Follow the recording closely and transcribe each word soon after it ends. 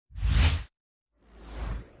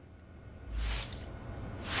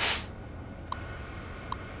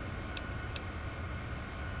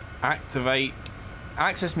Activate.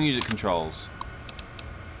 Access music controls.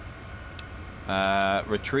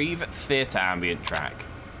 Retrieve theater ambient track.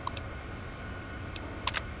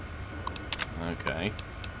 Okay.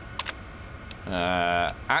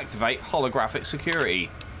 Activate holographic security.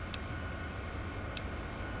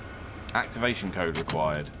 Activation code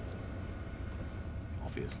required.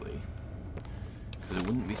 Obviously. Because it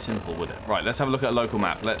wouldn't be simple, would it? Right, let's have a look at a local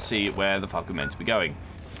map. Let's see where the fuck we're meant to be going.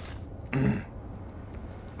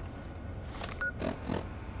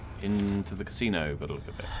 Into the casino, but look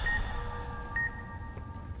at it.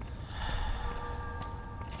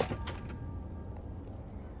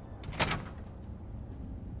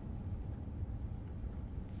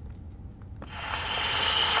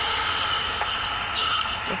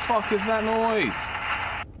 The fuck is that noise?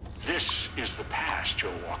 This is the past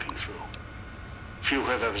you're walking through. Few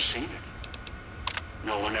have ever seen it.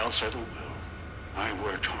 No one else ever will. I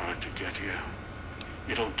worked hard to get here.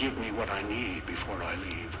 It'll give me what I need before I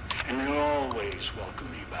leave, and it'll always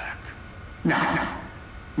welcome me back. Now,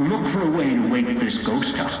 look for a way to wake this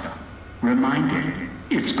ghost up. Remind it,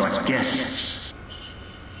 it's got guests.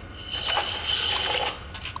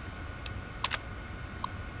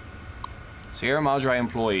 Sierra Madre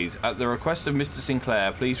employees, at the request of Mr.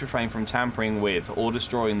 Sinclair, please refrain from tampering with or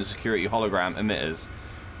destroying the security hologram emitters.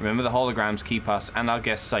 Remember, the holograms keep us and our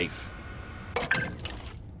guests safe.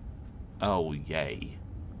 Oh, yay.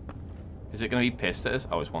 Is it going to be pissed at us?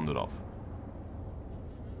 Oh, it's wandered off.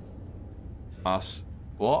 Us.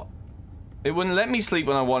 What? It wouldn't let me sleep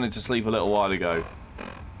when I wanted to sleep a little while ago.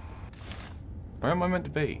 Where am I meant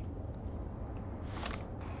to be?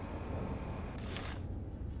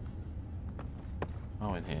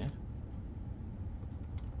 Oh, in here.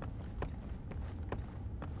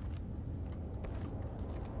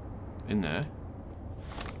 In there.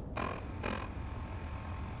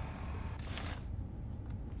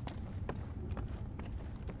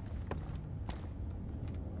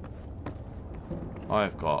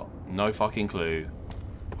 I've got no fucking clue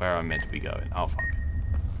where I'm meant to be going. Oh, fuck.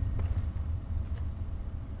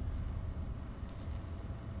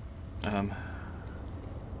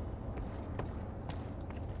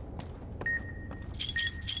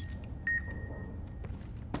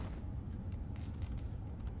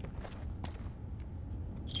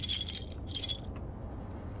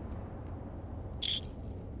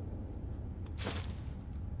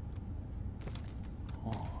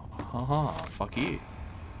 Haha, fuck you.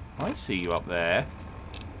 I see you up there.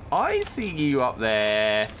 I see you up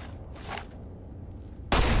there.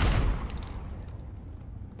 I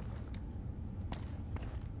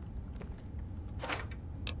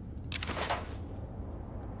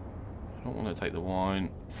don't want to take the wine.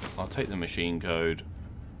 I'll take the machine code.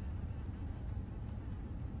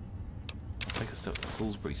 I'll take a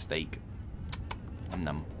Salisbury steak.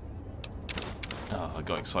 Num. Oh, I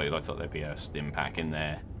got excited. I thought there'd be a stim pack in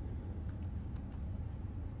there.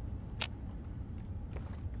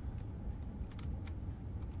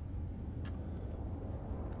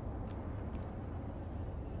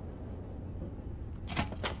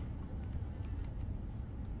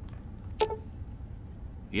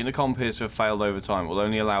 The intercom appears to have failed over time. It will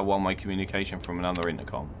only allow one-way communication from another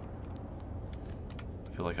intercom.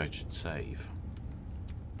 I feel like I should save.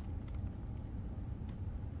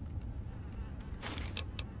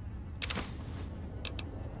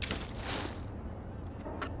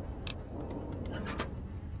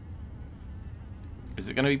 Is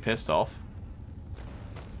it going to be pissed off?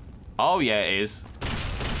 Oh yeah, it is.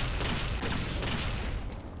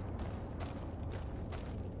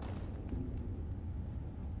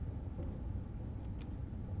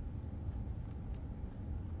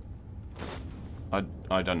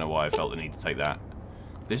 I don't know why I felt the need to take that.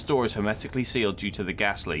 This door is hermetically sealed due to the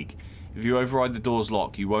gas leak. If you override the door's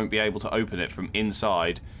lock, you won't be able to open it from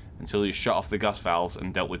inside until you shut off the gas valves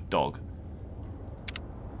and dealt with dog.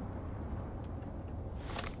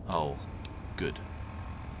 Oh, good.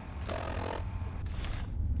 Oh,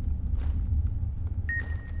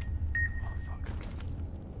 fuck.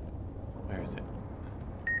 Where is it?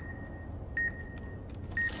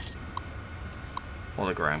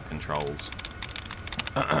 Hologram controls.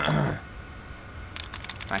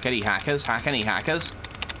 Hackety hackers, hackety hackers.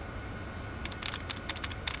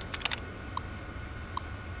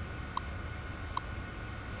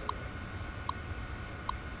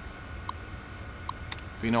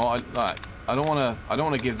 But you know what? I don't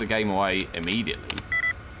want to give the game away immediately.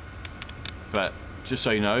 But just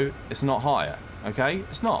so you know, it's not higher. Okay?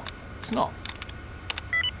 It's not. It's not.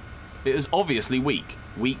 It is obviously weak.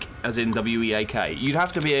 Weak as in W-E-A-K. You'd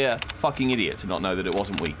have to be a fucking idiot to not know that it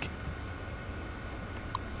wasn't weak.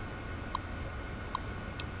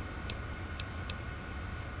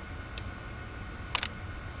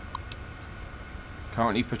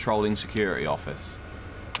 Currently patrolling security office.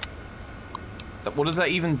 What does that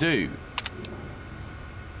even do?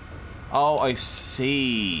 Oh, I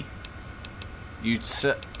see. You'd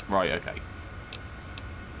set... Right, okay.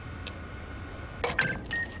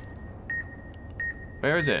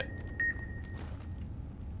 Where is it?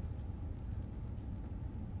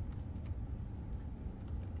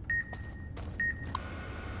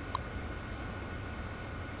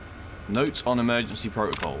 Notes on emergency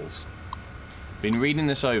protocols. Been reading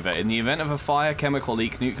this over. In the event of a fire, chemical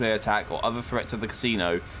leak, nuclear attack, or other threat to the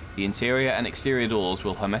casino, the interior and exterior doors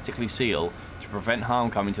will hermetically seal to prevent harm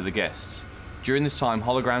coming to the guests. During this time,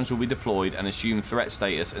 holograms will be deployed and assume threat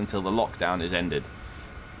status until the lockdown is ended.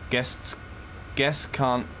 Guests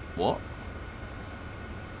can't... What?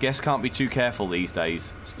 Guests can't be too careful these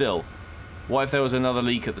days. Still, what if there was another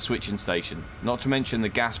leak at the switching station? Not to mention the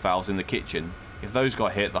gas valves in the kitchen. If those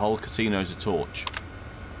got hit, the whole casino's a torch.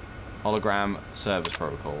 Hologram service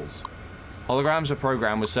protocols. Holograms are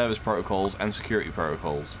programmed with service protocols and security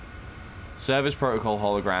protocols. Service protocol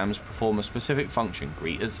holograms perform a specific function.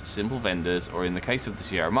 Greeters, simple vendors, or in the case of the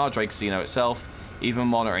Sierra Madre Casino itself, even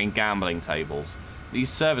monitoring gambling tables. These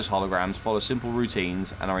service holograms follow simple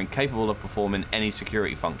routines and are incapable of performing any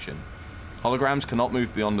security function. Holograms cannot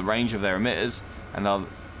move beyond the range of their emitters and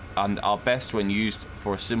are best when used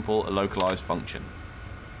for a simple, localized function.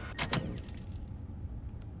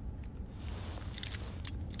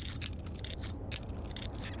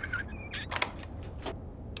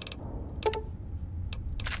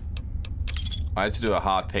 I had to do a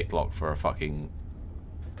hard pick lock for a fucking...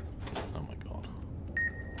 Oh my god.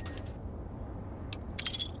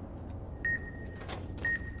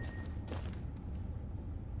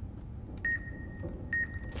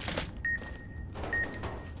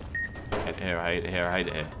 I hate it here, I hate it here, I hate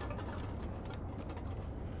it here.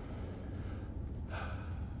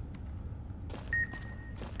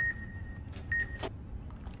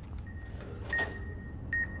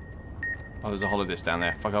 Oh, there's a holodisc down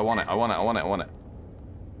there. Fuck, I want it, I want it, I want it, I want it.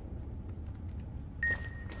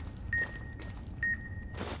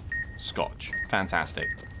 Scotch. Fantastic.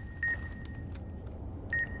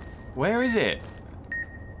 Where is it?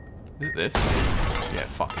 Is it this? Yeah, it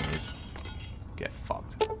fucking is. Get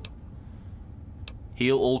fucked.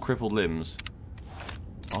 Heal all crippled limbs.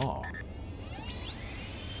 Oh.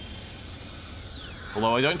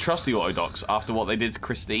 Although I don't trust the Autodocs after what they did to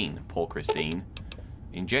Christine. Poor Christine.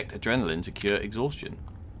 Inject adrenaline to cure exhaustion.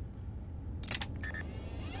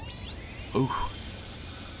 Ooh.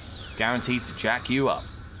 Guaranteed to jack you up.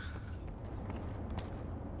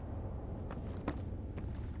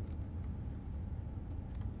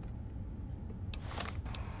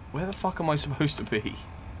 Where the fuck am I supposed to be?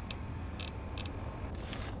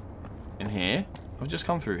 In here? I've just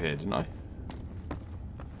come through here, didn't I?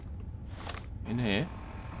 In here?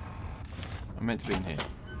 I'm meant to be in here.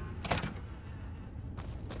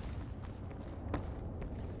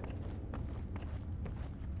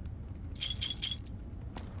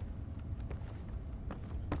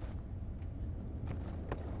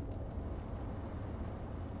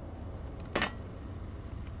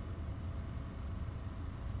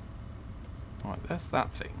 Right, that's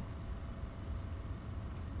that thing.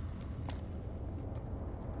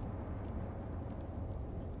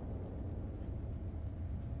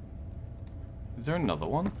 Is there another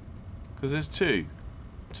one? Because there's two.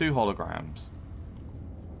 Two holograms.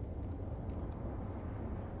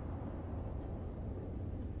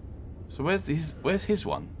 So where's his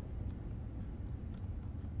one?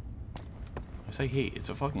 I say he, it's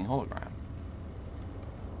a fucking hologram.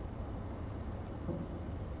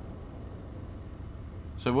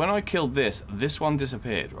 So when I killed this one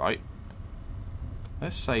disappeared, right?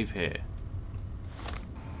 Let's save here.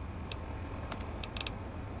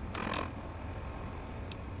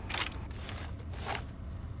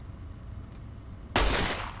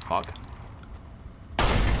 Fuck.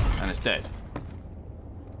 And it's dead.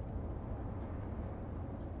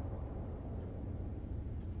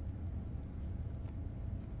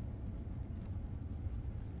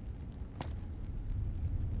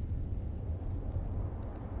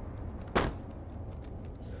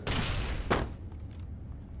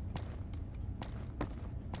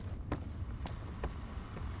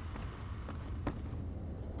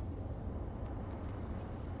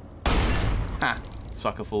 Ha!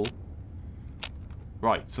 Sucker fool.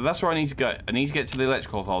 Right, so that's where I need to go. I need to get to the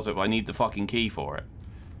electrical closet, but I need the fucking key for it.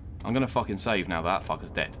 I'm gonna fucking save now that fucker's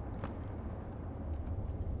dead.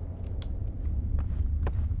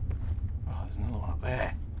 Oh, there's another one up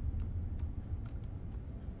there.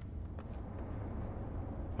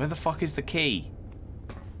 Where the fuck is the key?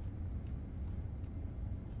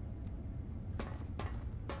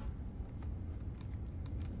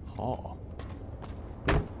 Oh.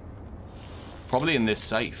 Probably in this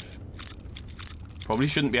safe. Probably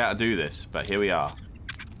shouldn't be able to do this, but here we are.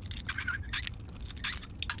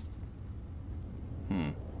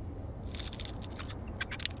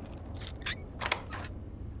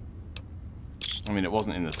 I mean, it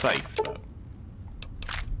wasn't in the safe, but...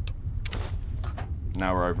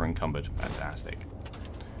 Now we're over encumbered. Fantastic.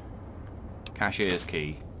 Cashier's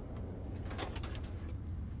key.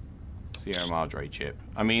 Sierra Madre chip.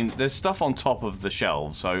 I mean, there's stuff on top of the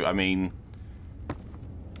shelves, so, I mean...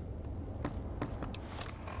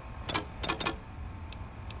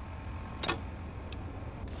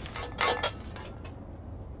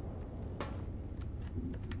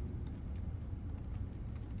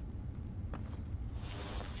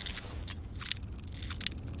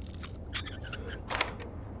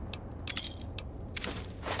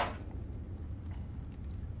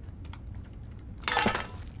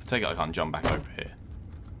 Take it I can't jump back over here.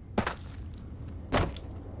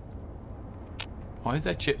 Why is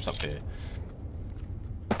there chips up here?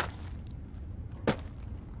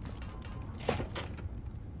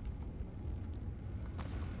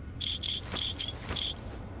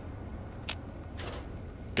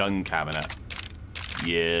 Gun cabinet.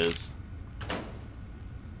 Yes.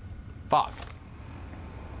 Fuck.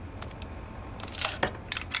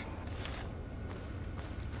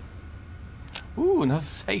 Ooh, another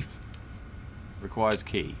safe. Requires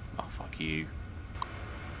key. Oh, fuck you.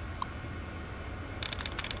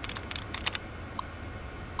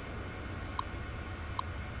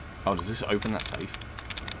 Oh, does this open that safe?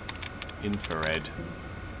 Infrared.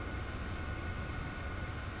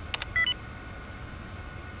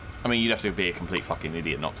 I mean, you'd have to be a complete fucking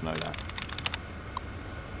idiot not to know that.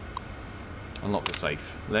 Unlock the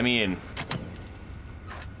safe. Let me in.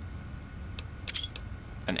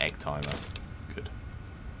 An egg timer. Good.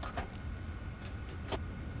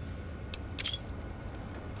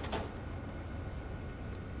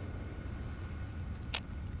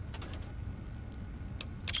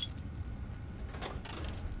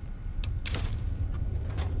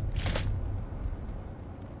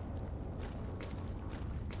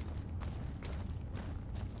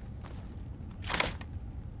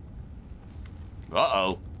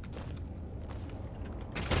 Uh-oh.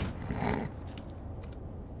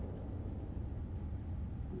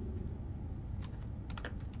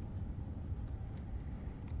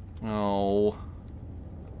 Oh.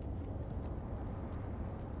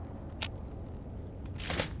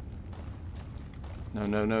 No,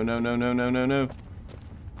 no, no, no, no, no, no, no, no.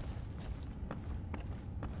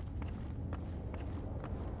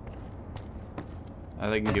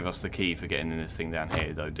 They can give us the key for getting in this thing down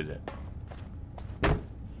here, though, did it?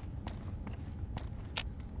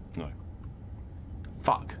 No.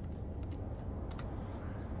 Fuck.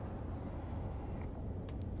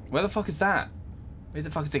 Where the fuck is that? Where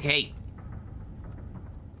the fuck is the key?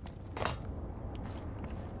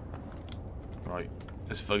 Right.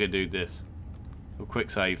 Let's fucking do this. A quick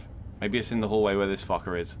save. Maybe it's in the hallway where this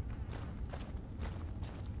fucker is.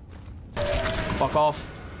 Fuck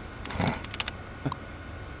off.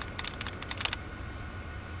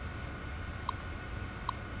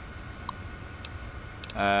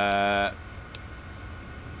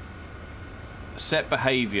 Set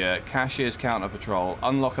behavior, cashier's counter patrol,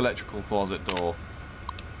 unlock electrical closet door.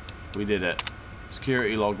 We did it.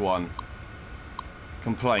 Security log 1.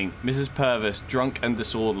 Complaint. Mrs. Purvis, drunk and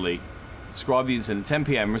disorderly. Described the incident. 10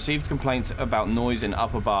 PM. Received complaints about noise in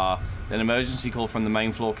upper bar. Then emergency call from the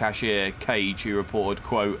main floor cashier, Cage, who reported,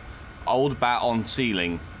 quote, old bat on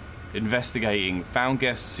ceiling. Investigating. Found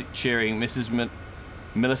guests cheering Mrs.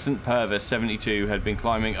 Millicent Purvis, 72, had been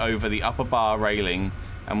climbing over the upper bar railing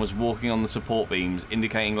and was walking on the support beams,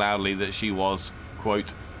 indicating loudly that she was,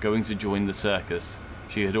 quote, going to join the circus.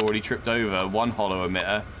 She had already tripped over one hollow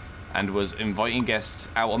emitter and was inviting guests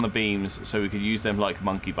out on the beams so we could use them like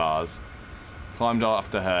monkey bars. Climbed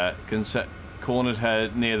after her, cornered her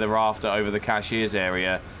near the rafter over the cashier's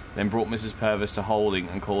area, then brought Mrs. Purvis to holding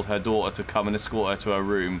and called her daughter to come and escort her to her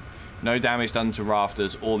room. No damage done to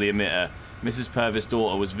rafters or the emitter. Mrs. Purvis'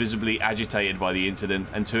 daughter was visibly agitated by the incident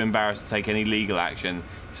and too embarrassed to take any legal action,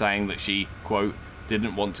 saying that she, quote,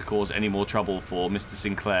 didn't want to cause any more trouble for Mr.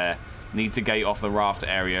 Sinclair. Need to gate off the rafter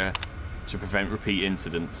area to prevent repeat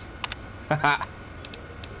incidents. Haha.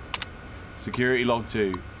 Security log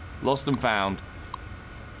 2. Lost and found.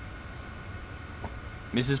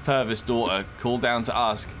 Mrs. Purvis' daughter called down to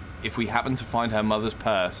ask if we happened to find her mother's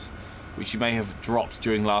purse, which she may have dropped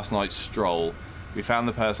during last night's stroll. We found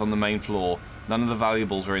the purse on the main floor. None of the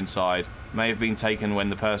valuables were inside. May have been taken when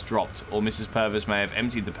the purse dropped, or Mrs. Purvis may have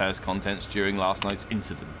emptied the purse contents during last night's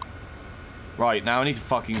incident. Right, now I need to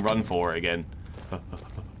fucking run for it again.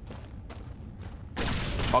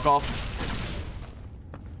 Fuck off.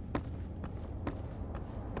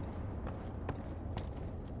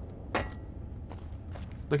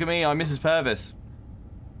 Look at me, I'm Mrs. Purvis.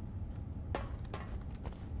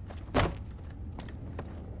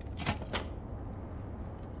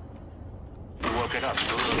 You woke it up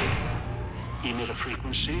early. Emitter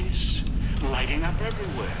frequencies lighting up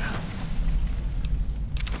everywhere.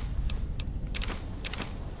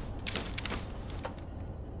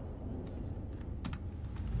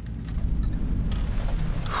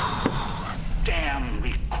 Damn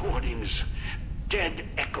recordings. Dead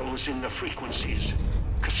echoes in the frequencies.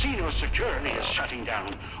 Casino security is shutting down,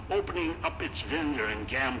 opening up its vendor and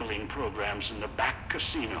gambling programs in the back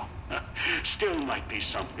casino. Still might be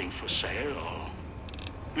something for sale.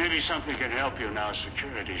 Maybe something can help you now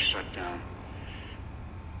security's shut down.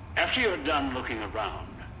 After you're done looking around,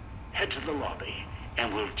 head to the lobby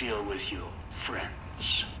and we'll deal with you,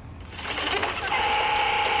 friends.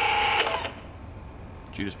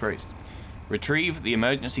 Judas Priest. Retrieve the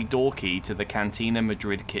emergency door key to the Cantina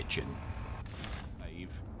Madrid kitchen.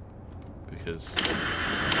 Save. Because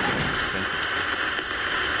it's sensible.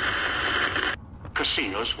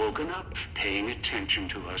 Casino's woken up, paying attention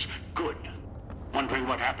to us. Good. Wondering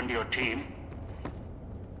what happened to your team?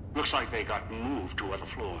 Looks like they got moved to other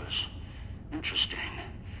floors. Interesting.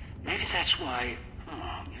 Maybe that's why...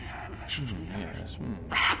 Oh, yes.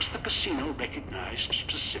 Perhaps the casino recognized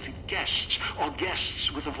specific guests, or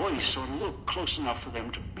guests with a voice or look close enough for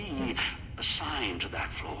them to be assigned to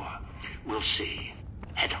that floor. We'll see.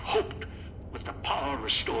 Had hoped with the power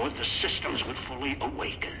restored, the systems would fully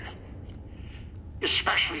awaken.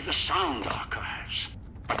 Especially the sound archives.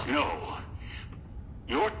 But no.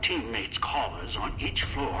 Your teammates' callers on each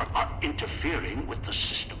floor are interfering with the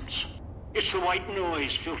systems. It's the white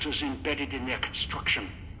noise filters embedded in their construction.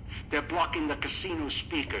 They're blocking the casino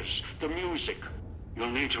speakers, the music.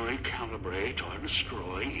 You'll need to recalibrate or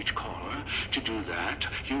destroy each caller. To do that,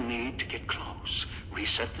 you need to get close,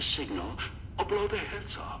 reset the signal, or blow their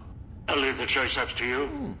heads off. I'll leave the choice up to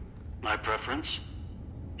you. My preference?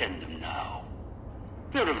 End them now.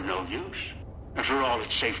 They're of no use. After all,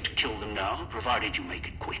 it's safe to kill them now, provided you make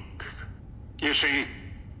it quick. You see,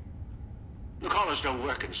 the callers don't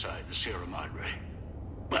work inside the Sierra Madre.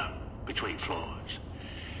 Well, between floors.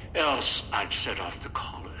 Else, I'd set off the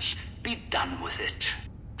callers. Be done with it.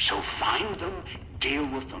 So find them, deal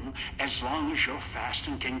with them, as long as you're fast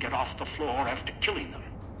and can get off the floor after killing them.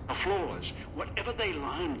 The floors, whatever they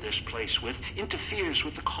line this place with, interferes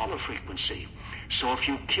with the caller frequency. So if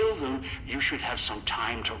you kill them, you should have some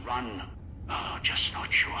time to run. Oh, just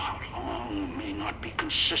not sure how long. May not be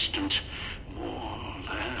consistent. More or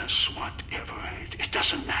less, whatever. It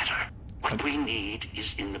doesn't matter. What we need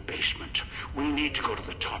is in the basement. We need to go to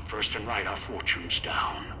the top first and write our fortunes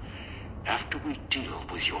down. After we deal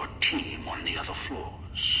with your team on the other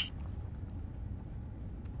floors.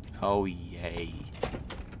 Oh, yay.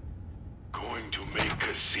 Going to make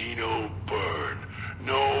casino burn.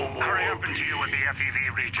 No more. Hurry up and deal with the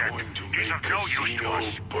FEV reject. Going to He's make of no use to us.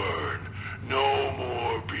 casino burn. No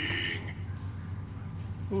more being.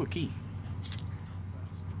 Ooh, a key.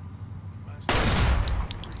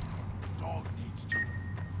 Dog needs to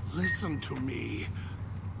listen to me.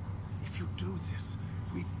 If you do this,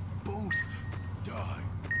 we both die.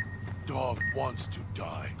 Dog wants to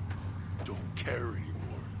die. Don't care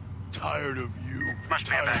anymore. Tired of you. Must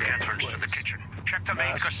be a back tired of entrance to the place. kitchen. Check the main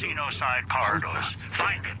Master, casino side help corridors. us.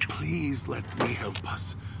 Find it. Please let me help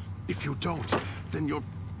us. If you don't, then you're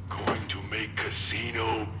going to make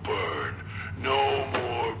casino burn. No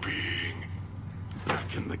more being.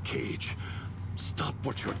 Back in the cage. Stop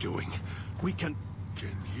what you're doing. We can hear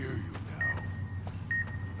you now.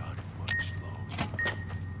 Not much longer.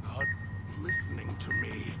 Not listening to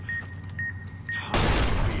me. Tired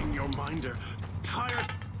of being your minder.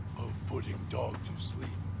 Tired of putting dog to sleep.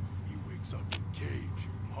 He wakes up in cage,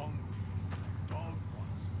 hungry. Dog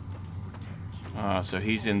wants to protect you. Ah, so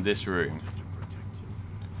he's in this room. To protect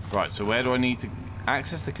you. Right, so where do I need to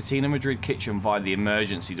access the Cantina Madrid kitchen via the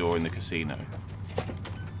emergency door in the casino?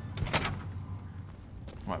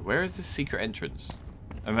 Right, where is this secret entrance?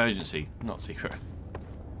 Emergency, not secret.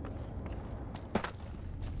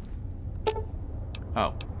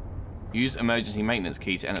 Oh. Use emergency maintenance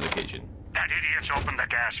key to enter the kitchen. That idiot's opened the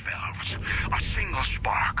gas valves. A single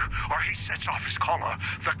spark, or he sets off his collar.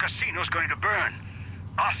 The casino's going to burn.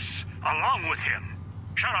 Us, along with him.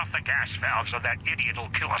 Shut off the gas valves or that idiot will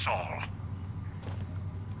kill us all.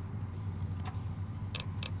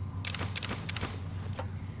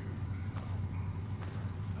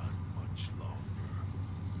 Not much longer.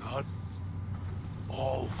 Not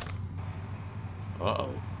evolve.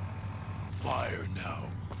 Uh-oh. Fire now.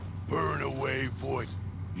 Burn away, void.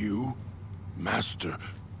 You? Master.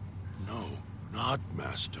 No, not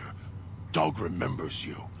Master. Dog remembers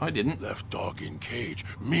you. I didn't. Left dog in cage.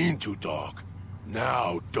 Mean to dog.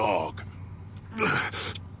 Now, dog.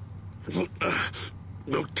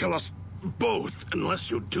 Will kill us both unless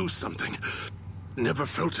you do something. Never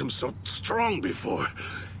felt him so strong before.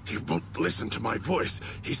 He won't listen to my voice.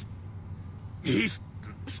 He's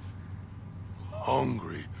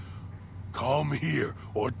hungry. Come here,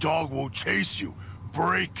 or dog will chase you,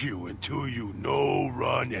 break you until you no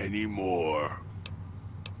run anymore.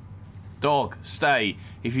 Dog, stay.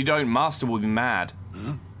 If you don't, Master will be mad.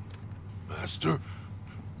 Hmm? Master?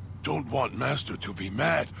 Don't want Master to be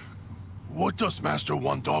mad. What does Master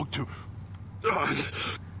want dog to...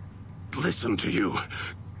 listen to you.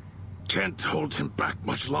 Can't hold him back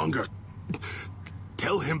much longer.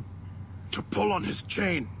 Tell him to pull on his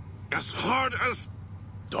chain as hard as...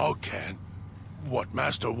 Dog can. What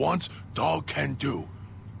Master wants, dog can do.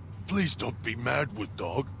 Please don't be mad with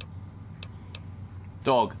dog.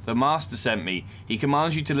 Dog, the Master sent me. He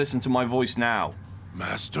commands you to listen to my voice now.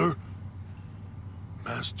 Master?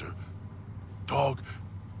 Master? Dog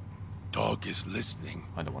is listening.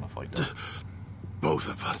 I don't want to fight dog. Both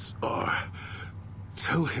of us are.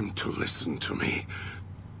 Tell him to listen to me.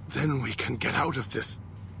 Then we can get out of this.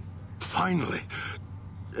 Finally.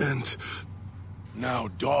 And... now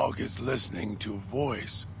dog is listening to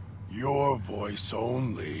voice. Your voice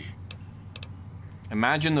only.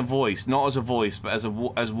 Imagine the voice, not as a voice, but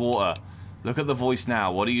as water. Look at the voice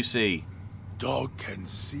now. What do you see? Dog can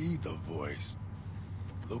see the voice.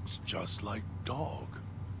 Looks just like dog.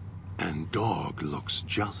 And dog looks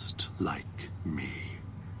just like me.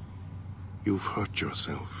 You've hurt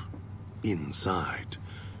yourself. Inside.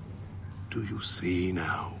 Do you see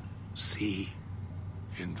now? See?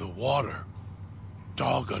 In the water.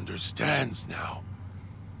 Dog understands now.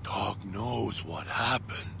 Dog knows what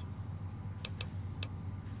happened.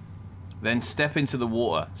 Then step into the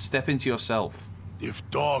water. Step into yourself. If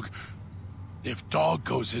dog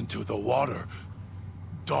goes into the water,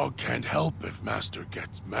 dog can't help if Master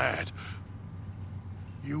gets mad.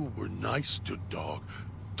 You were nice to dog.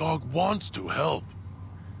 Dog wants to help.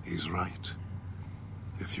 He's right.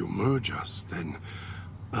 If you merge us, then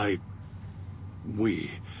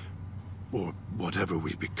we, or whatever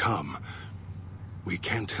we become, we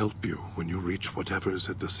can't help you when you reach whatever's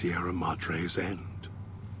at the Sierra Madre's end.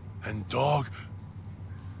 And dog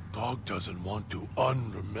doesn't want to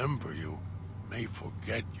unremember you, may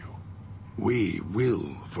forget you. We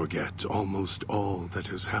will forget almost all that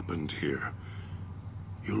has happened here.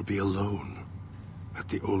 You'll be alone, at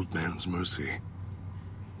the old man's mercy,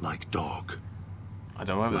 like dog. I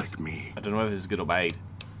don't know whether like me. I don't know whether this is good or bad.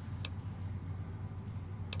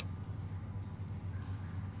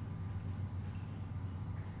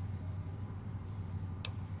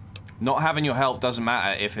 Not having your help doesn't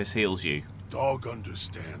matter if this heals you. Dog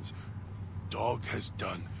understands. Dog has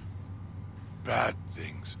done bad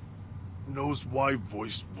things. Knows why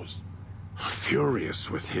voice was furious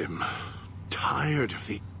with him. Tired of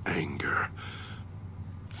the anger.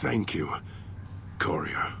 Thank you,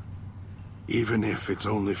 Courier. Even if it's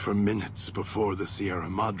only for minutes before the Sierra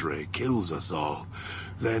Madre kills us all,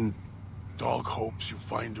 then dog hopes you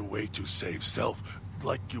find a way to save self,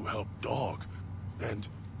 like you helped dog. And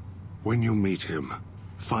when you meet him,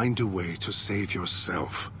 find a way to save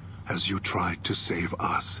yourself, as you tried to save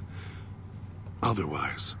us.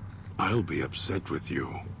 Otherwise, I'll be upset with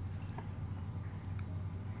you.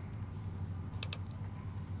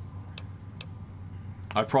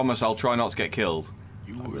 I promise I'll try not to get killed.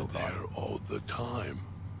 You were there all the time.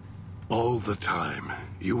 All the time.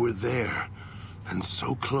 You were there, and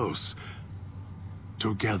so close.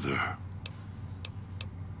 Together.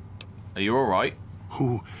 Are you alright?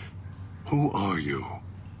 Who are you?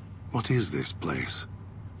 What is this place?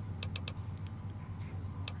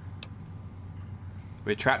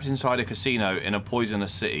 We're trapped inside a casino in a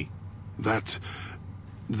poisonous city. That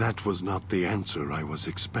was not the answer I was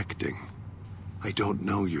expecting. I don't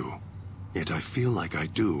know you, yet I feel like I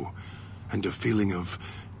do, and a feeling of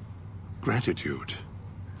gratitude.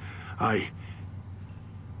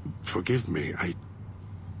 Forgive me,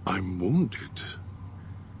 I'm wounded.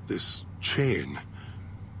 This chain,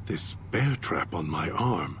 this bear trap on my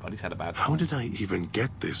arm. Buddy's had a bad time. How did I even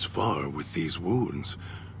get this far with these wounds?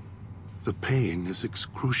 The pain is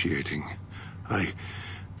excruciating.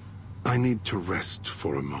 I need to rest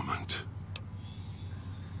for a moment.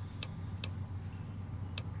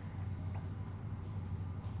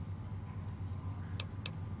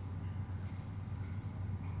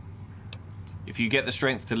 If you get the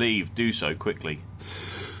strength to leave, do so quickly.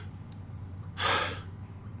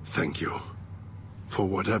 Thank you for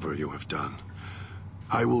whatever you have done.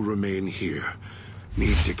 I will remain here.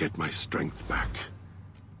 Need to get my strength back.